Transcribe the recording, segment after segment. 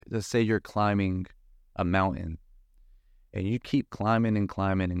let's say you're climbing a mountain and you keep climbing and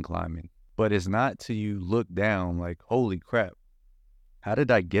climbing and climbing, but it's not till you look down like, holy crap, how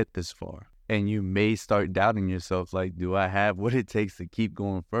did I get this far? And you may start doubting yourself, like, do I have what it takes to keep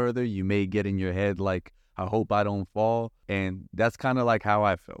going further? You may get in your head like, I hope I don't fall. And that's kind of like how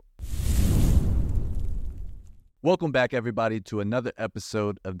I felt. Welcome back, everybody, to another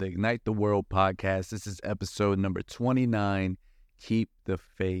episode of the Ignite the World podcast. This is episode number 29, Keep the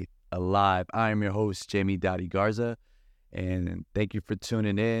Faith Alive. I am your host, Jamie Dottie Garza, and thank you for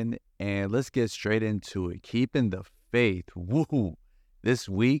tuning in. And let's get straight into it. Keeping the faith. Woo! This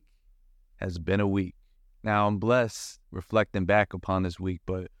week has been a week. Now, I'm blessed reflecting back upon this week,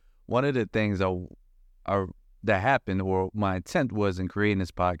 but one of the things that happened, or my intent was in creating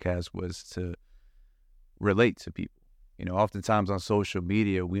this podcast, was to relate to people. You know, oftentimes on social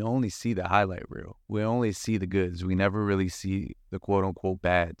media, we only see the highlight reel. We only see the goods. We never really see the quote unquote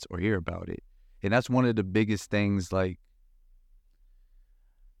bads or hear about it. And that's one of the biggest things, like,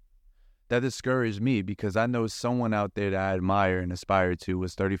 that discouraged me, because I know someone out there that I admire and aspire to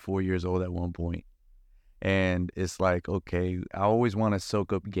was 34 years old at one point. And it's like, okay, I always want to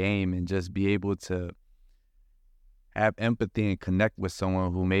soak up game and just be able to have empathy and connect with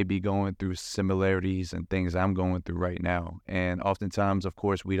someone who may be going through similarities and things I'm going through right now. And oftentimes, of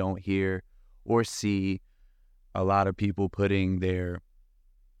course, we don't hear or see a lot of people putting their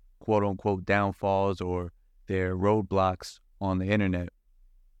quote unquote downfalls or their roadblocks on the internet.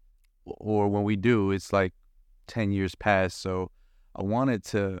 Or when we do, it's like 10 years past. So I wanted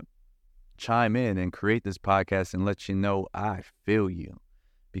to chime in and create this podcast and let you know I feel you,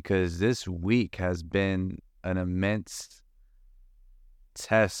 because this week has been an immense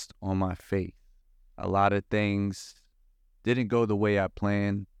test on my faith. A lot of things didn't go the way I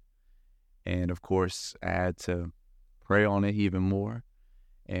planned. And of course, I had to pray on it even more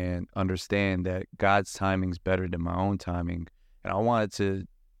and understand that God's timing is better than my own timing. And I wanted to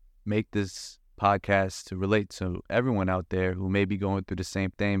make this podcast to relate to everyone out there who may be going through the same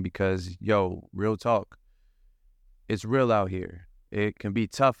thing, because, yo, real talk, it's real out here. It can be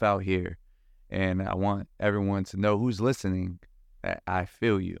tough out here. And I want everyone to know who's listening that I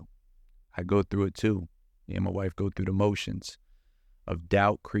feel you. I go through it too. Me and my wife go through the motions of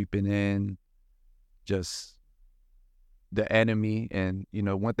doubt creeping in, just the enemy. And, you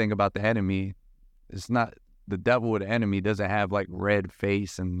know, one thing about the enemy, it's not the devil or the enemy doesn't have like red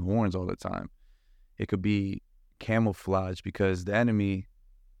face and horns all the time. It could be camouflage, because the enemy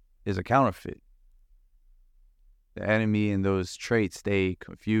is a counterfeit. The enemy and those traits, they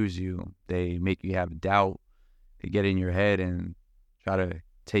confuse you. They make you have doubt. They get in your head and try to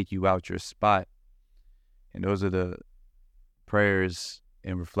take you out your spot. And those are the prayers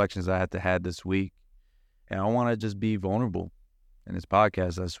and reflections I had to have this week. And I want to just be vulnerable in this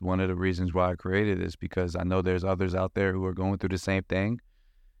podcast. That's one of the reasons why I created this, because I know there's others out there who are going through the same thing.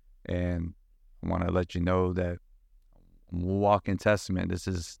 And I want to let you know that I'm a walking testament. This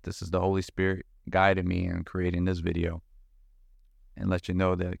is the Holy Spirit guided me in creating this video, and let you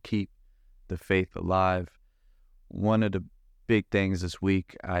know that keep the faith alive. One of the big things this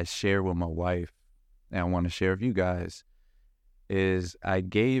week I share with my wife, and I want to share with you guys, is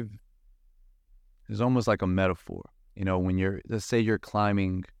it's almost like a metaphor. You know, when let's say you're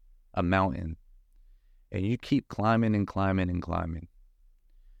climbing a mountain and you keep climbing and climbing and climbing,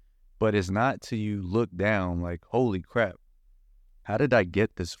 but it's not till you look down like, holy crap, how did I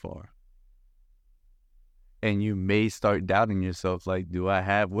get this far? And you may start doubting yourself, like, do I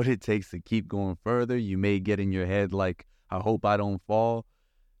have what it takes to keep going further? You may get in your head like, I hope I don't fall.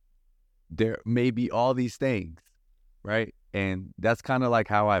 There may be all these things, right? And that's kind of like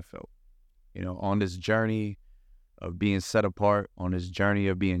how I felt, you know, on this journey of being set apart, on this journey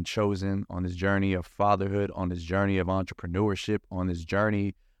of being chosen, on this journey of fatherhood, on this journey of entrepreneurship, on this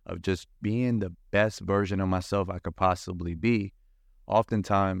journey of just being the best version of myself I could possibly be.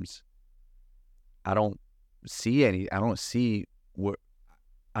 Oftentimes, I don't see where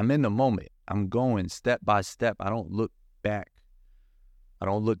I'm in the moment. I'm going step by step. I don't look back. I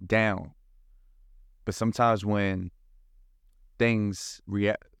don't look down. But sometimes when things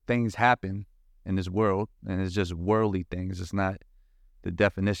happen in this world, and it's just worldly things, it's not the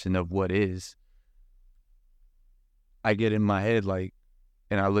definition of what is, I get in my head like,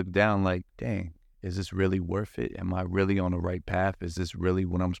 and I look down like, dang, is this really worth it? Am I really on the right path? Is this really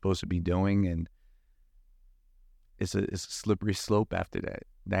what I'm supposed to be doing? And it's a slippery slope after that.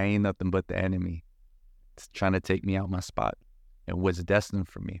 That ain't nothing but the enemy. It's trying to take me out my spot and what's destined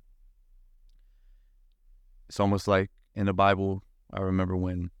for me. It's almost like in the Bible, I remember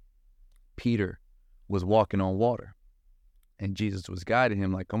when Peter was walking on water And Jesus was guiding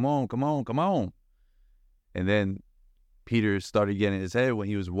him like, come on, come on, come on. And then Peter started getting in his head when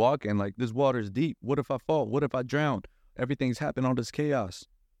he was walking, like, this water is deep. What if I fall? What if I drown? Everything's happened, all this chaos.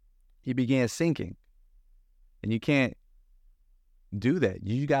 He began sinking. And you can't do that.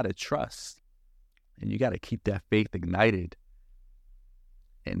 You got to trust. And you got to keep that faith ignited.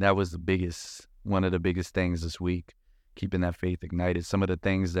 And that was one of the biggest things this week, keeping that faith ignited. Some of the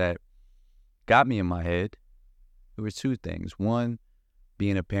things that got me in my head, there were two things. One,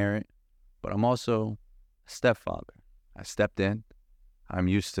 being a parent, but I'm also a stepfather. I stepped in. I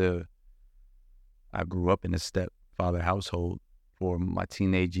grew up in a stepfather household for my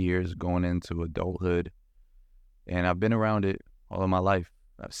teenage years, going into adulthood. And I've been around it all of my life.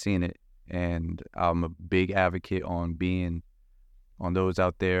 I've seen it. And I'm a big advocate on those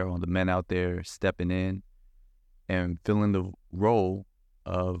out there, on the men out there stepping in and filling the role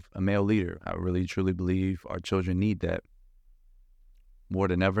of a male leader. I really, truly believe our children need that more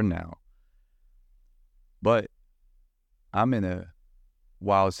than ever now. But I'm in a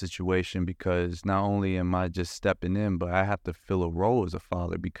wild situation because not only am I just stepping in, but I have to fill a role as a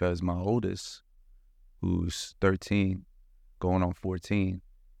father because my oldest, who's 13, going on 14,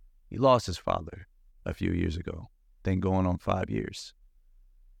 he lost his father a few years ago, then going on 5 years.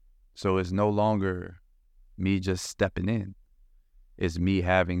 So it's no longer me just stepping in. It's me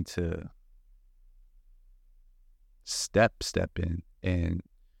having to step in and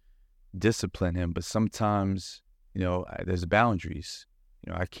discipline him. But sometimes, there's boundaries.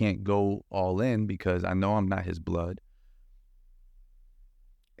 I can't go all in because I know I'm not his blood.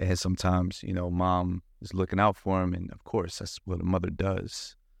 And sometimes, mom is looking out for him. And of course, that's what a mother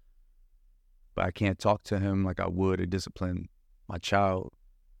does. But I can't talk to him like I would or discipline my child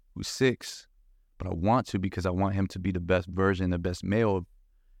who's 6. But I want to because I want him to be the best version, the best male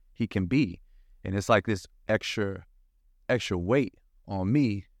he can be. And it's like this extra weight on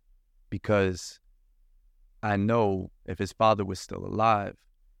me because I know if his father was still alive,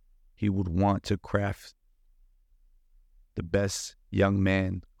 he would want to craft the best young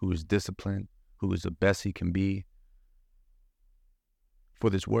man who is disciplined, who is the best he can be for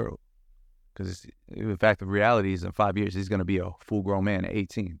this world. Because the fact of reality is in 5 years, he's going to be a full-grown man at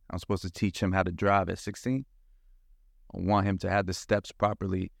 18. I'm supposed to teach him how to drive at 16. I want him to have the steps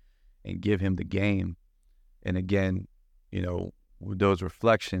properly and give him the game. And again, with those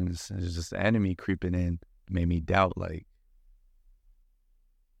reflections, there's just the enemy creeping in, made me doubt, like,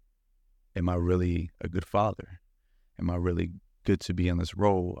 am I really a good father? Am I really good to be in this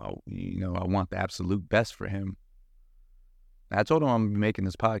role? I want the absolute best for him. I told him I'm making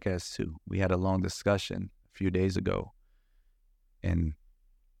this podcast too. We had a long discussion a few days ago and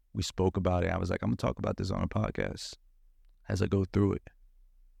we spoke about it. I was like, I'm going to talk about this on a podcast as I go through it.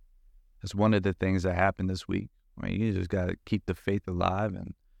 It's one of the things that happened this week. Right? You just got to keep the faith alive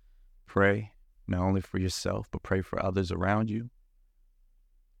and pray, not only for yourself, but pray for others around you.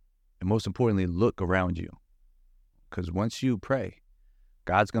 And most importantly, look around you. Because once you pray,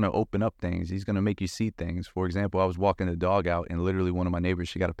 God's going to open up things. He's going to make you see things. For example, I was walking the dog out and literally one of my neighbors,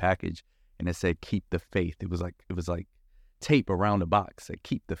 she got a package and it said, keep the faith. It was like tape around the box. It said,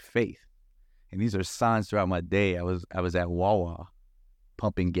 keep the faith. And these are signs throughout my day. I was at Wawa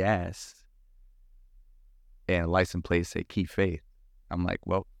pumping gas and a license plate said, keep faith. I'm like,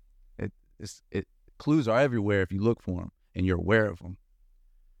 well, clues are everywhere if you look for them and you're aware of them.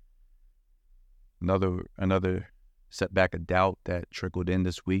 Another setback of doubt that trickled in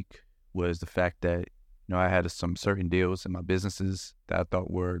this week was the fact that, I had some certain deals in my businesses that I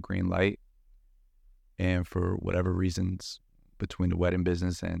thought were a green light. And for whatever reasons, between the wedding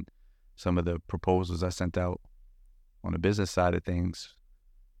business and some of the proposals I sent out on the business side of things,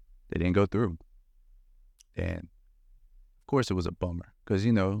 they didn't go through. And of course it was a bummer because,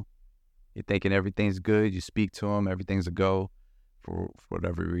 you're thinking everything's good. You speak to them, everything's a go. For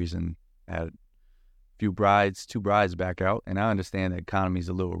whatever reason, I had two brides back out. And I understand the economy's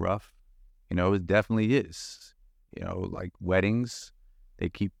a little rough. It definitely is. Like weddings,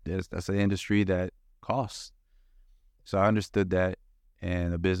 that's an industry that costs. So I understood that,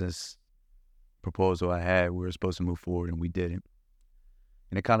 and a business proposal I had, we were supposed to move forward and we didn't.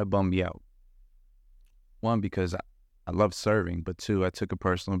 And it kind of bummed me out. One, because I love serving, but two, I took it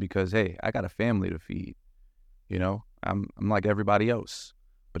personal because, hey, I got a family to feed. I'm like everybody else,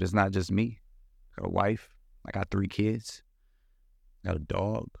 but it's not just me. I got a wife. I got 3 kids. I got a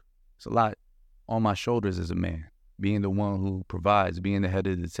dog. It's a lot on my shoulders as a man. Being the one who provides, being the head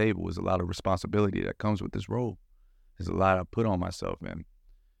of the table is a lot of responsibility that comes with this role. There's a lot I put on myself, and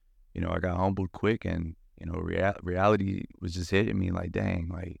I got humbled quick, and reality was just hitting me like, dang,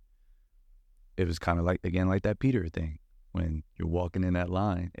 like it was kind of like, again, like that Peter thing. when you're walking in that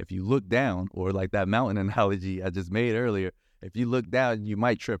line. If you look down, or like that mountain analogy I just made earlier, if you look down, you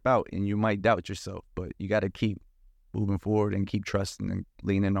might trip out and you might doubt yourself, but you got to keep moving forward and keep trusting and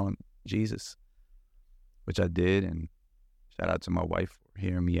leaning on Jesus, which I did. And shout out to my wife for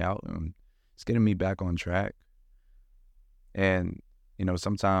hearing me out and it's getting me back on track. And, you know,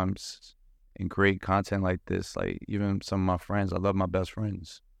 sometimes in great content like this, like even some of my friends, I love my best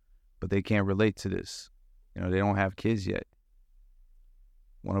friends, but they can't relate to this. You know, they don't have kids yet.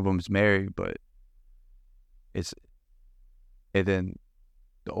 One of them is married, but and then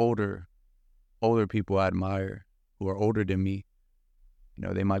the older people I admire who are older than me, you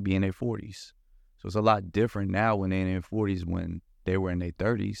know, they might be in their 40s. So it's a lot different now when they're in their 40s when they were in their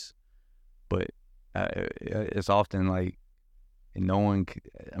 30s. But it's often like, and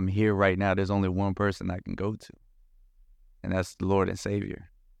I'm here right now, there's only one person I can go to. And that's the Lord and Savior,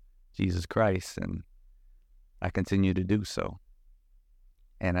 Jesus Christ. And I continue to do so.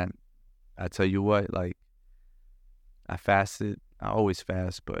 And I tell you what, like, I fasted. I always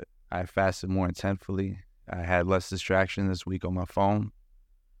fast, but I fasted more intentfully. I had less distraction this week on my phone.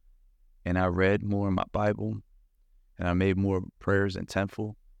 And I read more in my Bible. And I made more prayers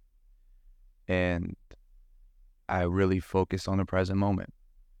intentful. And I really focused on the present moment.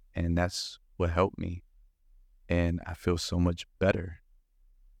 And that's what helped me. And I feel so much better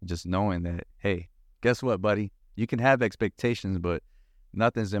just knowing that, hey, guess what, buddy? You can have expectations, but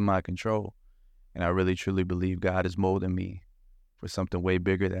nothing's in my control. And I really, truly believe God is molding me for something way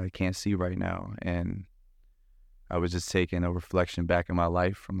bigger that I can't see right now. And I was just taking a reflection back in my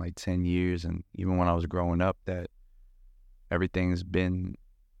life from like 10 years. And even when I was growing up, that everything's been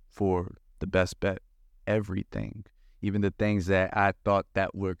for the best bet. Everything. Even the things that I thought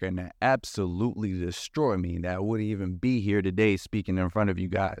that were going to absolutely destroy me, that I wouldn't even be here today speaking in front of you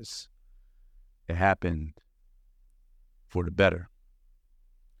guys. It happened for the better.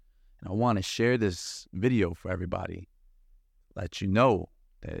 And I want to share this video for everybody. Let you know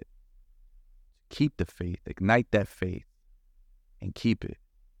that keep the faith, ignite that faith, and keep it.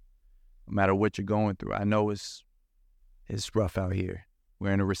 No matter what you're going through. I know it's rough out here.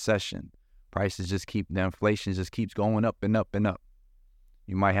 We're in a recession. Prices the inflation just keeps going up and up and up.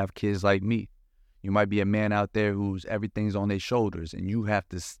 You might have kids like me. You might be a man out there whose everything's on their shoulders and you have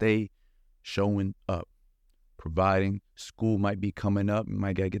to stay showing up, providing. School might be coming up. You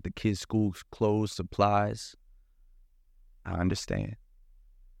might got to get the kids' school clothes, supplies. I understand.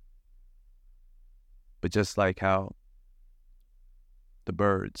 But just like how the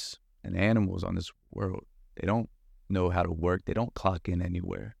birds and animals on this world, they don't know how to work. They don't clock in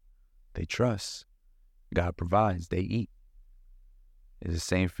anywhere. They trust. God provides. They eat. It's the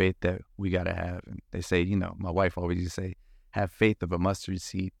same faith that we got to have. And they say, you know, my wife always used to say, have faith of a mustard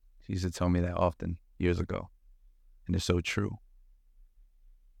seed. She used to tell me that often years ago. And it's so true.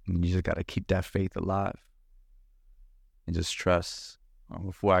 And you just got to keep that faith alive and just trust.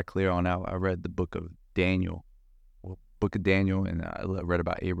 Before I clear on out, I read the book of Daniel. And I read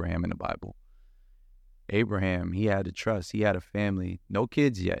about Abraham in the Bible. Abraham, he had to trust. He had a family, no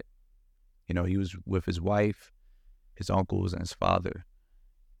kids yet. You know, he was with his wife, his uncles, and his father.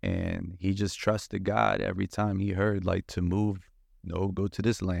 And he just trusted God every time he heard, like, to move, go to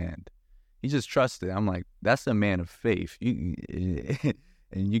this land. He just trusted. I'm like, that's a man of faith. And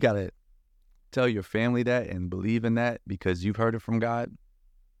you got to tell your family that and believe in that because you've heard it from God.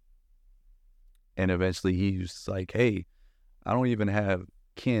 And eventually he was like, hey, I don't even have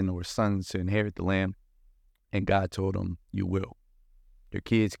kin or sons to inherit the land. And God told him, you will. Your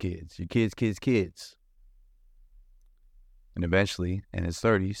kids' kids, your kids' kids. And eventually, in his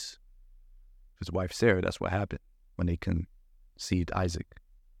 30s, his wife Sarah, that's what happened when they conceived Isaac.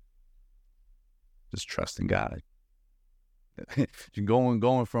 Just trusting God. You're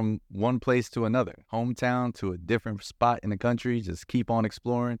going from one place to another, hometown to a different spot in the country, just keep on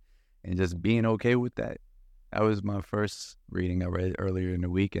exploring and just being okay with that. That was my first reading I read earlier in the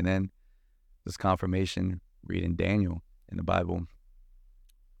week. And then this confirmation reading Daniel in the Bible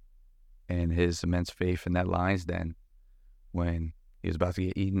and his immense faith in that lion's den when he was about to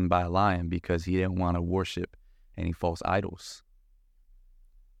get eaten by a lion because he didn't want to worship any false idols.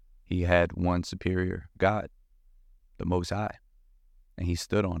 He had one superior God, the Most High, and he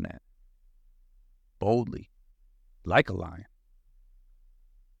stood on that boldly, like a lion,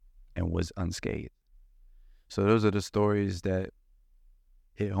 and was unscathed. So those are the stories that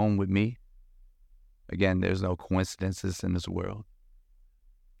hit home with me. Again, there's no coincidences in this world.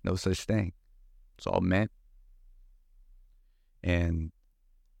 No such thing. It's all meant. And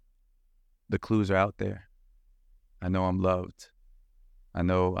the clues are out there. I know I'm loved. I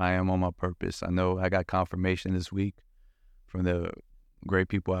know I am on my purpose. I know I got confirmation this week from the great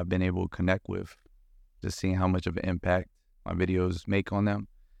people I've been able to connect with, just seeing how much of an impact my videos make on them,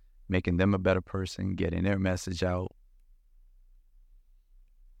 making them a better person, getting their message out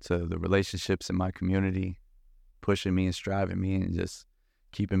to the relationships in my community, pushing me and striving me and just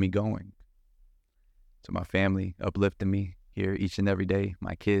keeping me going. To my family, uplifting me here each and every day,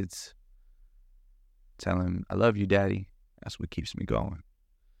 my kids, telling them, I love you, Daddy. That's what keeps me going.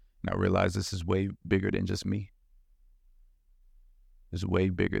 And I realize this is way bigger than just me. It's way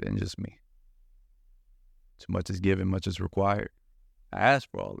bigger than just me. Too much is given, much is required. I asked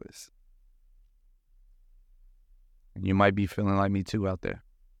for all this. And you might be feeling like me too out there.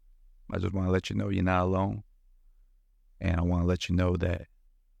 I just want to let you know you're not alone. And I want to let you know that it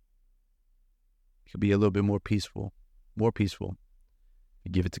could be a little bit more peaceful.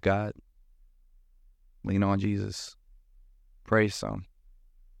 You give it to God. Lean on Jesus. Pray some.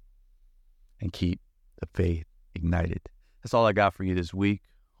 And keep the faith ignited. That's all I got for you this week.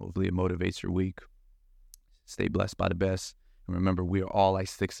 Hopefully it motivates your week. Stay blessed by the best. And remember, we are all like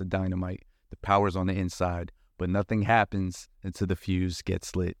sticks of dynamite. The power's on the inside, but nothing happens until the fuse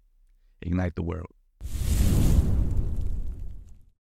gets lit. Ignite the world.